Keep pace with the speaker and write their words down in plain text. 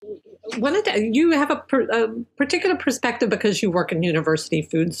You have a particular perspective because you work in university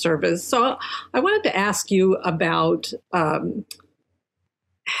food service. So I wanted to ask you about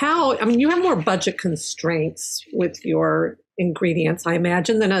you have more budget constraints with your ingredients, I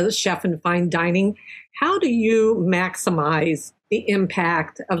imagine, than a chef in fine dining. How do you maximize the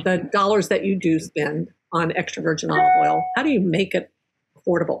impact of the dollars that you do spend on extra virgin olive oil? How do you make it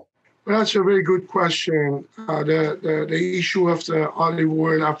affordable? Well, that's a very good question. The issue of the olive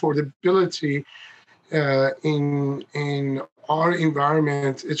oil affordability in our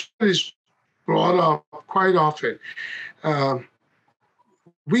environment is brought up quite often. Um,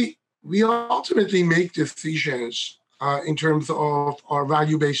 we ultimately make decisions in terms of our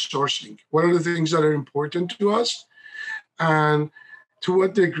value-based sourcing. What are the things that are important to us, and to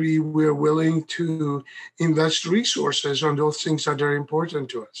what degree we're willing to invest resources on those things that are important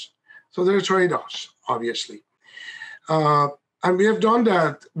to us. So there are trade-offs, obviously. Uh, and we have done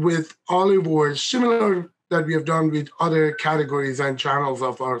that with olive oil, similar that we have done with other categories and channels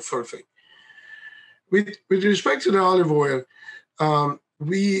of our surfing. With respect to the olive oil,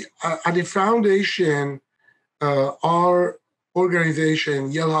 we at the foundation, our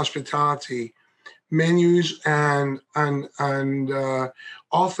organization, Yale Hospitality, menus and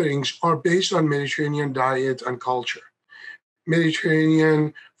offerings are based on Mediterranean diet and culture,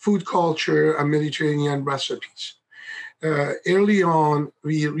 Mediterranean food culture, and Mediterranean recipes. Early on,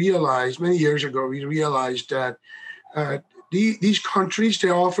 many years ago, we realized that uh, these countries, they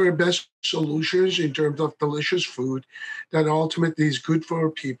offer best solutions in terms of delicious food that ultimately is good for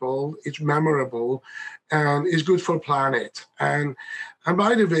people, it's memorable, and is good for planet. And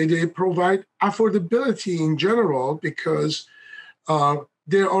by the way, they provide affordability in general because uh,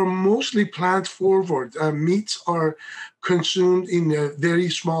 they are mostly plant forward. Meats are consumed in very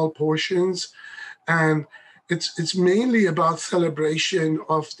small portions, and it's mainly about celebration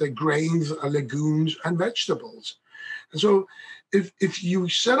of the grains, legumes, and vegetables. And so if you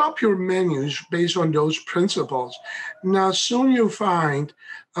set up your menus based on those principles, now soon you'll find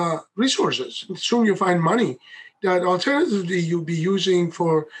resources, soon you'll find money that alternatively you'll be using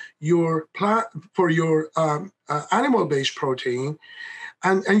for your plant, for your animal-based protein,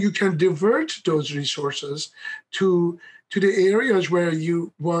 and you can divert those resources to the areas where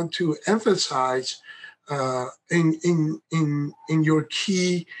you want to emphasize in your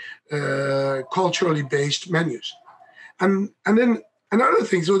key culturally based menus. And then another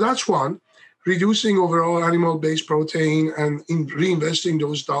thing, so that's one, reducing overall animal-based protein and in reinvesting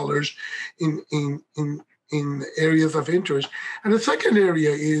those dollars in areas of interest. And the second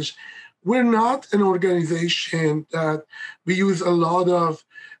area is we're not an organization that we use a lot of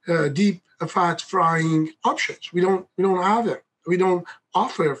deep fat frying options. We don't have them. We don't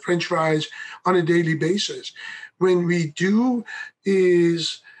offer French fries on a daily basis. When we do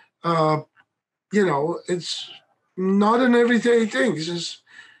is uh, it's not an everyday thing.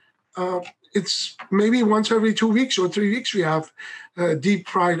 Uh, it's maybe once every 2 weeks or 3 weeks we have deep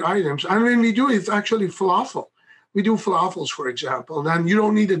fried items. And when we do, it's actually falafel. We do falafels, for example, and you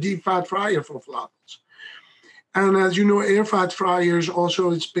don't need a deep fat fryer for falafels. And as you know, air fat fryers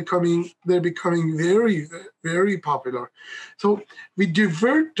also they're becoming very, very popular. So we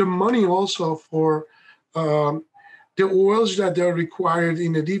divert the money also for um, the oils that are required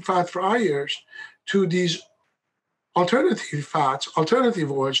in the deep fat fryers to these alternative fats,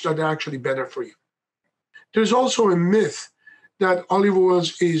 alternative oils that are actually better for you. There's also a myth that olive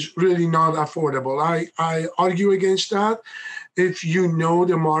oils is really not affordable. I argue against that. If you know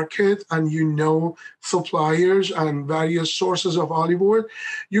the market and you know suppliers and various sources of olive oil,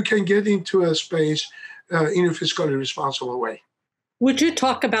 you can get into a space in a fiscally responsible way. Would you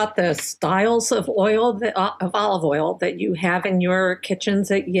talk about the styles of of olive oil that you have in your kitchens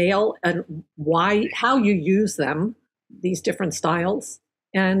at Yale, and how you use them, these different styles,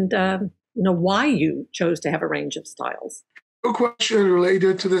 and why you chose to have a range of styles? A question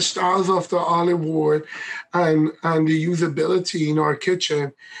related to the styles of the olive oil and the usability in our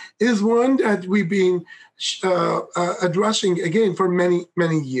kitchen is one that we've been addressing again for many,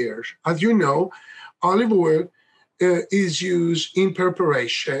 many years. As you know, olive oil is used in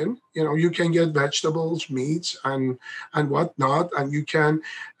preparation. You can get vegetables, meats, and whatnot, and you can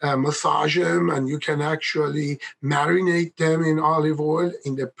massage them, and you can actually marinate them in olive oil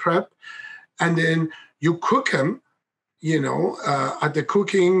in the prep, and then you cook them. At the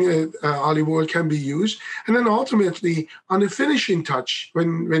cooking, olive oil can be used, and then ultimately on the finishing touch,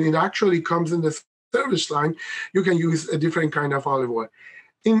 when it actually comes in the service line, you can use a different kind of olive oil.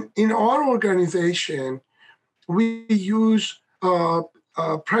 In our organization, we use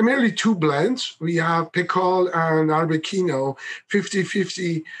primarily two blends. We have Pickle and Arbequino,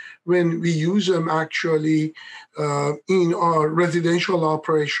 50-50 when we use them actually in our residential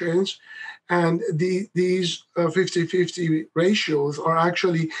operations. And these 50-50 ratios are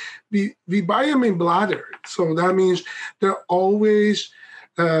actually, we buy them in bladder. So that means they're always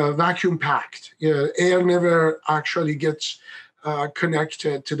vacuum packed. Air never actually gets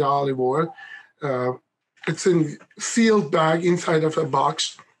connected to the olive oil. It's in sealed bag inside of a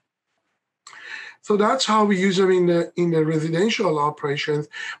box. So that's how we use them in the residential operations.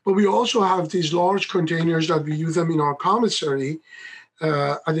 But we also have these large containers that we use them in our commissary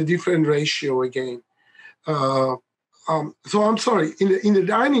at a different ratio again. So I'm sorry, in the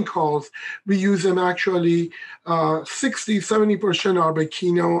dining halls, we use them actually 60-70%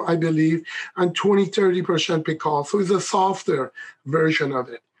 Arbequino, I believe, and 20-30% Pickle. So it's a softer version of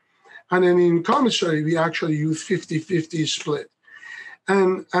it. And then in commissary, we actually use 50-50 split.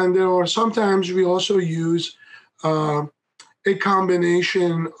 And there are sometimes we also use a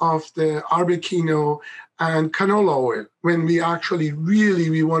combination of the Arbequino and canola oil when we actually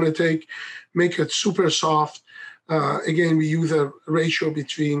we want to make it super soft. Again, we use a ratio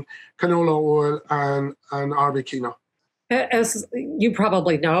between canola oil and Arbequino. As you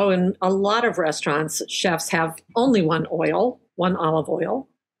probably know, in a lot of restaurants, chefs have only one oil, one olive oil.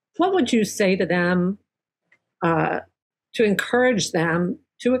 What would you say to them to encourage them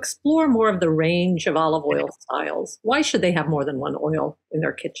to explore more of the range of olive oil styles? Why should they have more than one oil in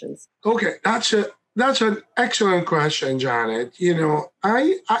their kitchens? Okay, that's an excellent question, Janet.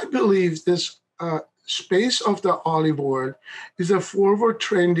 I believe this space of the olive oil is a forward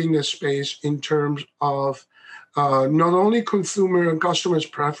trending space in terms of not only consumer and customers'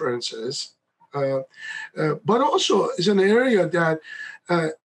 preferences, but also is an area that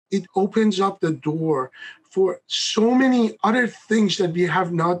it opens up the door for so many other things that we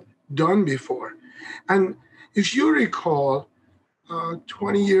have not done before. And if you recall,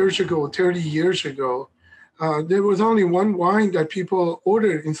 20 years ago, 30 years ago, there was only one wine that people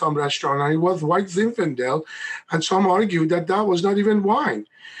ordered in some restaurant, and it was White Zinfandel. And some argued that that was not even wine.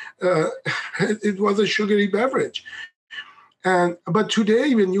 It was a sugary beverage. But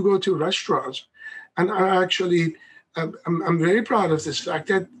today, when you go to restaurants, and I'm very proud of this fact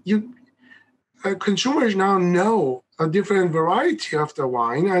that consumers now know a different variety of the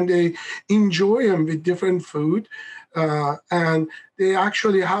wine, and they enjoy them with different food, and they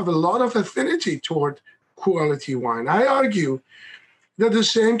actually have a lot of affinity toward quality wine. I argue that the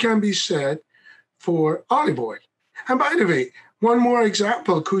same can be said for olive oil. And by the way, one more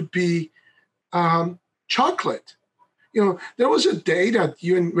example could be chocolate. There was a day that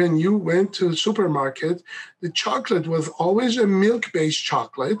when you went to the supermarket, the chocolate was always a milk-based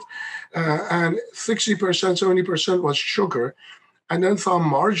chocolate, and 60%, 70% was sugar, and then some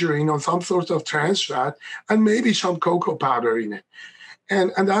margarine or some sort of trans fat, and maybe some cocoa powder in it.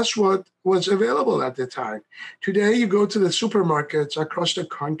 And that's what was available at the time. Today, you go to the supermarkets across the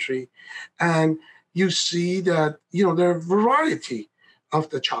country, and you see that, there are a variety of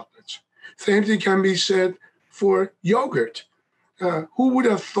the chocolates. Same thing can be said for yogurt. Who would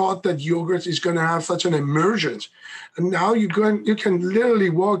have thought that yogurt is going to have such an emergence? And now you can literally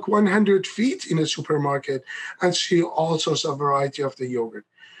walk 100 feet in a supermarket and see all sorts of variety of the yogurt.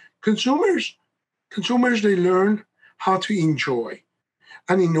 Consumers, they learn how to enjoy.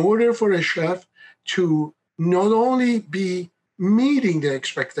 And in order for a chef to not only be meeting the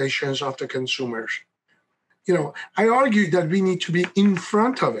expectations of the consumers, I argue that we need to be in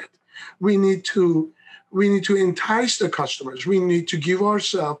front of it. We need to entice the customers. We need to give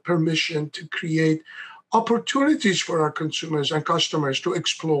ourselves permission to create opportunities for our consumers and customers to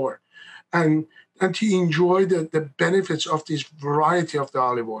explore and to enjoy the benefits of this variety of the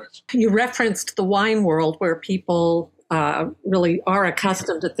olive oils. You referenced the wine world where people really are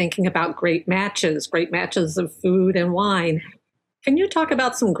accustomed to thinking about great matches of food and wine. Can you talk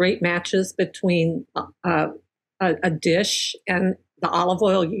about some great matches between a dish and the olive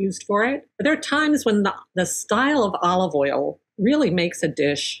oil used for it? Are there times when the style of olive oil really makes a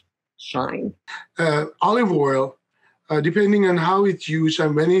dish shine? Olive oil, depending on how it's used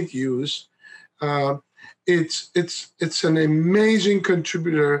and when it's used, it's an amazing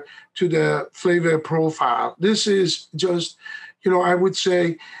contributor to the flavor profile. This is just, I would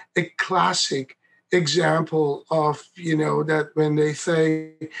say a classic example of, that when they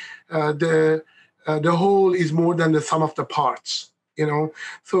say the whole is more than the sum of the parts.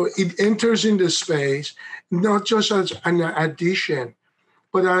 So it enters in the space, not just as an addition,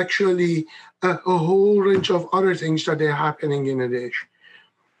 but actually a whole range of other things that are happening in a dish.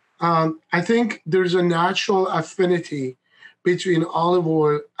 I think there's a natural affinity between olive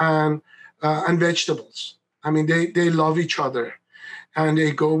oil and vegetables. I mean, they love each other and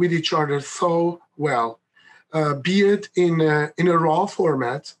they go with each other so well, be it in a raw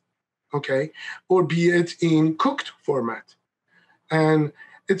format, okay, or be it in cooked format. And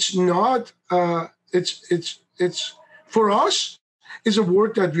it's not it's for us is a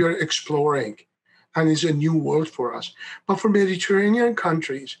word that we are exploring and is a new world for us. But for Mediterranean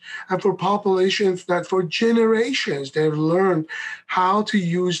countries and for populations that for generations they've learned how to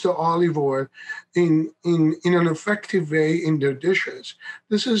use the olive oil in an effective way in their dishes,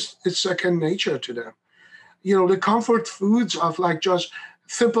 this is it's second nature to them. You know, the comfort foods of like just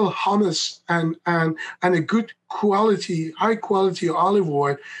simple hummus and a good quality, high quality olive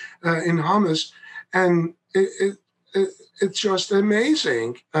oil in hummus, and it's just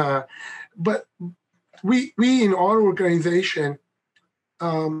amazing. But we in our organization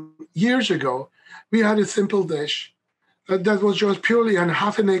years ago, we had a simple dish that was just purely and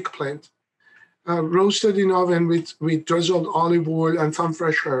half an eggplant, roasted in oven with drizzled olive oil and some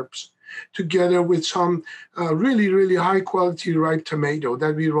fresh herbs, together with some really, really high quality ripe tomato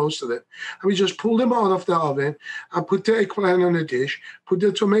that we roasted it. And we just pulled them out of the oven and put the eggplant on a dish, put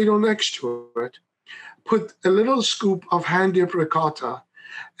the tomato next to it, put a little scoop of hand-dipped ricotta,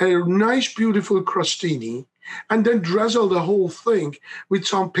 a nice, beautiful crostini, and then drizzle the whole thing with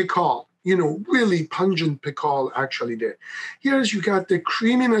some pickle, you know, really pungent pickle actually there. Here's you got the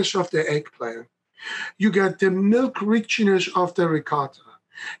creaminess of the eggplant. You got the milk richness of the ricotta.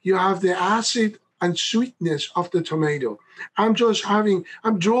 You have the acid and sweetness of the tomato. I'm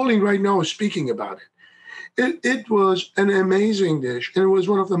drooling right now speaking about it. It was an amazing dish, and it was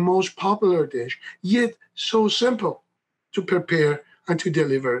one of the most popular dish, yet so simple to prepare and to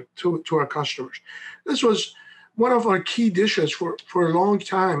deliver to our customers. This was one of our key dishes for a long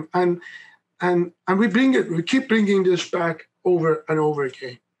time, and we keep bringing this back over and over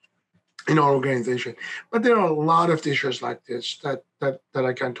again in our organization. But there are a lot of dishes like this that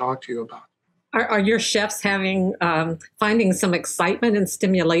I can talk to you about. Are your chefs having finding some excitement and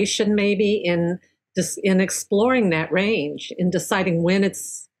stimulation maybe in exploring that range, in deciding when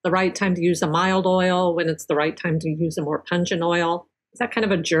it's the right time to use a mild oil, when it's the right time to use a more pungent oil? Is that kind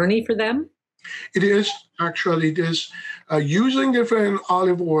of a journey for them? It is actually using different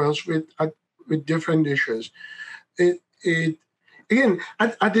olive oils with different dishes. It again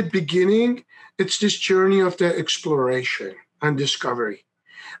at the beginning, it's this journey of the exploration and discovery.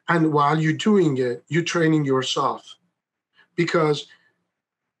 And while you're doing it, you're training yourself because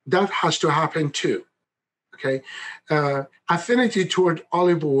that has to happen too. Okay, affinity toward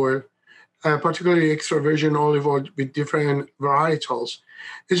olive oil, particularly extra virgin olive oil with different varietals,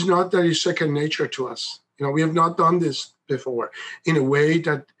 is not that it's second nature to us. You know, we have not done this before in a way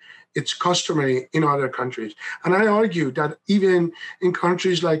that it's customary in other countries. And I argue that even in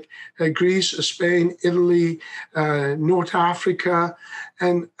countries like Greece, Spain, Italy, North Africa,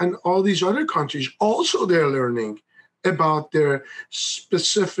 and all these other countries, also they're learning about their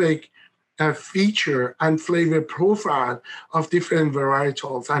specific feature and flavor profile of different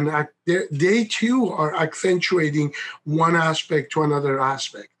varietals. And they too are accentuating one aspect to another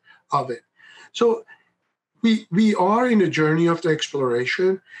aspect of it. So we are in a journey of the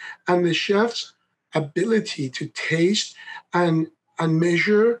exploration, and the chef's ability to taste and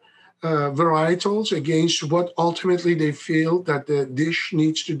measure varietals against what ultimately they feel that the dish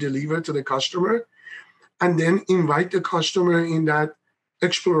needs to deliver to the customer, and then invite the customer in that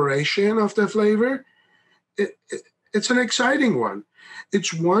exploration of the flavor. It's an exciting one.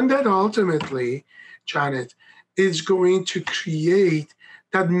 It's one that ultimately, Janet, is going to create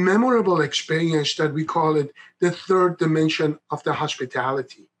that memorable experience that we call it the third dimension of the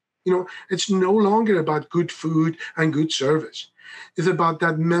hospitality. You know, it's no longer about good food and good service. It's about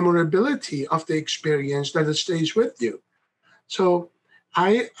that memorability of the experience that it stays with you. So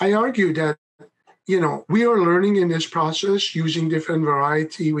I argue that, you know, we are learning in this process using different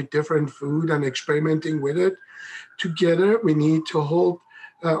variety with different food and experimenting with it. Together, we need to hold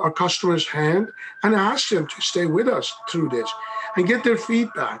our customers' hand and ask them to stay with us through this and get their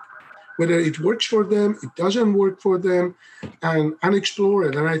feedback, whether it works for them, it doesn't work for them, and explore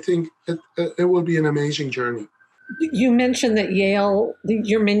it. And I think it will be an amazing journey. You mentioned that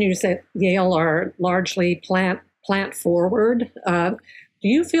your menus at Yale are largely plant forward. Do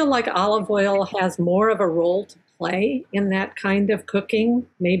you feel like olive oil has more of a role to play in that kind of cooking?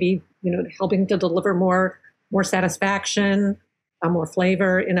 Maybe, you know, helping to deliver more satisfaction, more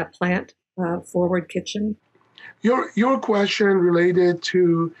flavor in a plant forward kitchen? Your question related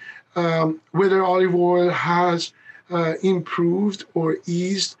to whether olive oil has improved or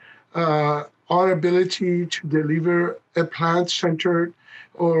eased our ability to deliver a plant-centered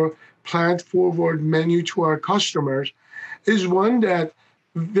or plant-forward menu to our customers is one that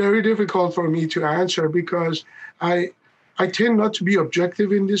very difficult for me to answer because I tend not to be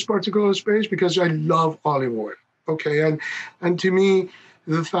objective in this particular space because I love olive oil. Okay, and to me,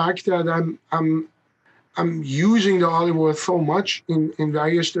 the fact that I'm using the olive oil so much in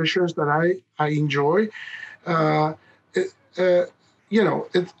various dishes that I enjoy, uh, it, uh,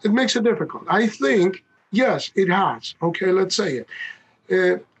 it makes it difficult. I think yes, it has. Okay, let's say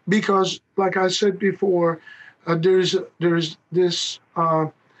it. Because, like I said before, there's this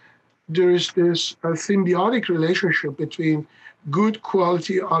symbiotic relationship between good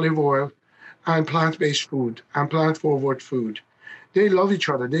quality olive oil and plant-based food and plant-forward food. They love each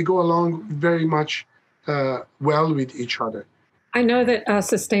other. They go along very much well with each other. I know that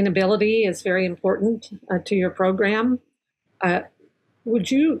sustainability is very important to your program. Uh,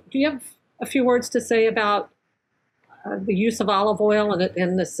 do you have a few words to say about the use of olive oil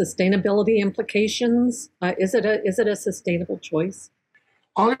and the sustainability implications? Is it a sustainable choice?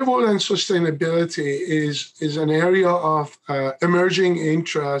 Olive oil and sustainability is an area of emerging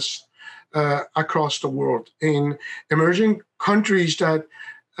interest across the world. In emerging countries that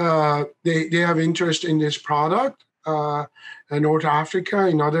they have interest in this product, in North Africa,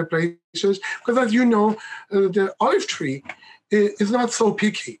 in other places, because as you know, the olive tree is not so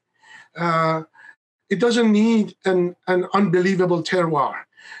picky. Uh, it doesn't need an unbelievable terroir.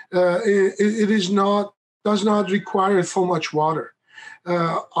 It is not does not require so much water.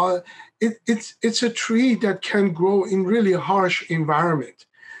 It's a tree that can grow in really harsh environment,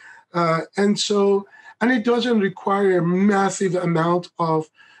 and it doesn't require a massive amount of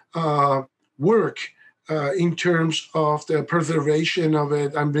work in terms of the preservation of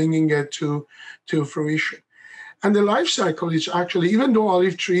it and bringing it to fruition. And the life cycle is actually, even though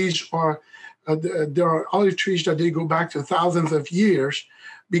olive trees are there are olive trees that they go back to thousands of years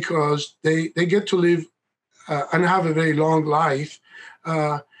because they get to live and have a very long life.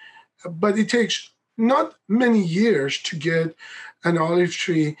 Uh, but it takes not many years to get an olive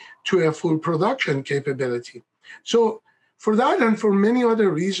tree to a full production capability. So for that and for many other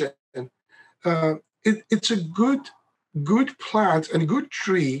reasons, it's a good plant and good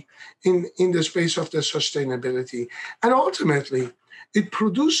tree in the space of the sustainability. And ultimately, it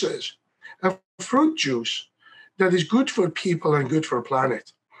produces a fruit juice that is good for people and good for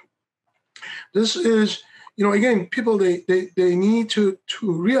planet. This is, again, people, they need to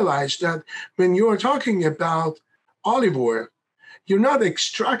realize that when you are talking about olive oil, you're not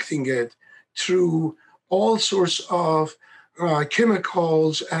extracting it through all sorts of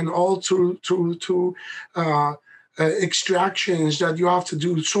chemicals and all through extractions that you have to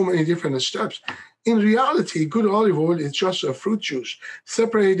do so many different steps. In reality, good olive oil is just a fruit juice,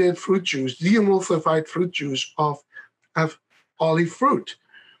 separated fruit juice, de-emulsified fruit juice of olive fruit.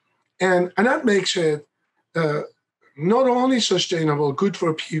 And that makes it not only sustainable, good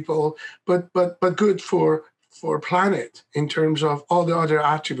for people, but good for planet in terms of all the other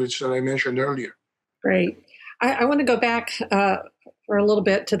attributes that I mentioned earlier. Great. I want to go back for a little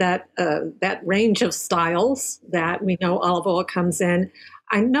bit to that range of styles that we know olive oil comes in.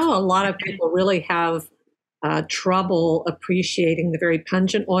 I know a lot of people really have trouble appreciating the very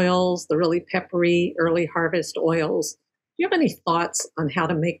pungent oils, the really peppery early harvest oils. Do you have any thoughts on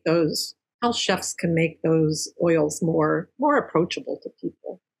how chefs can make those oils more approachable to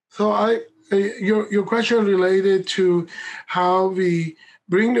people? So your question related to how we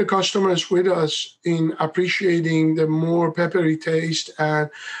bring the customers with us in appreciating the more peppery taste, and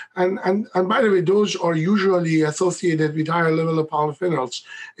by the way, those are usually associated with higher level of polyphenols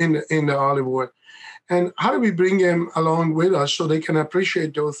in the olive oil. And how do we bring them along with us so they can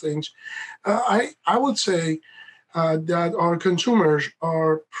appreciate those things? I would say that our consumers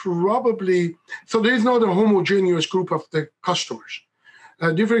are probably, so there's not a homogeneous group of the customers.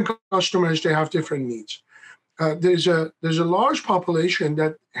 Different customers, they have different needs. There's a large population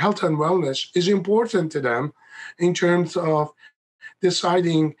that health and wellness is important to them in terms of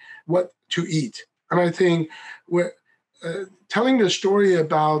deciding what to eat. And I think we're telling the story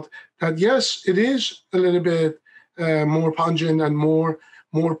about that, yes, it is a little bit more pungent and more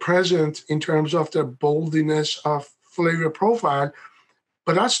present in terms of the boldness of flavor profile,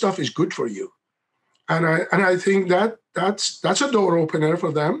 but that stuff is good for you. And I think that's a door opener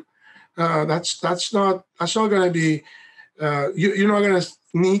for them. That's not going to be you're not going to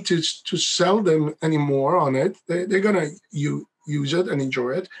need to sell them anymore on it. They're going to use it and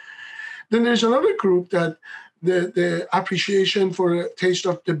enjoy it. Then there's another group that the appreciation for the taste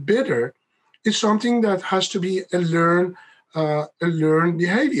of the bitter is something that has to be a learned a learned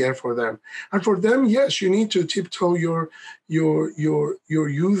behavior for them. And for them, yes, you need to tiptoe your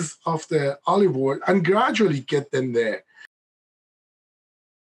use of the olive oil and gradually get them there.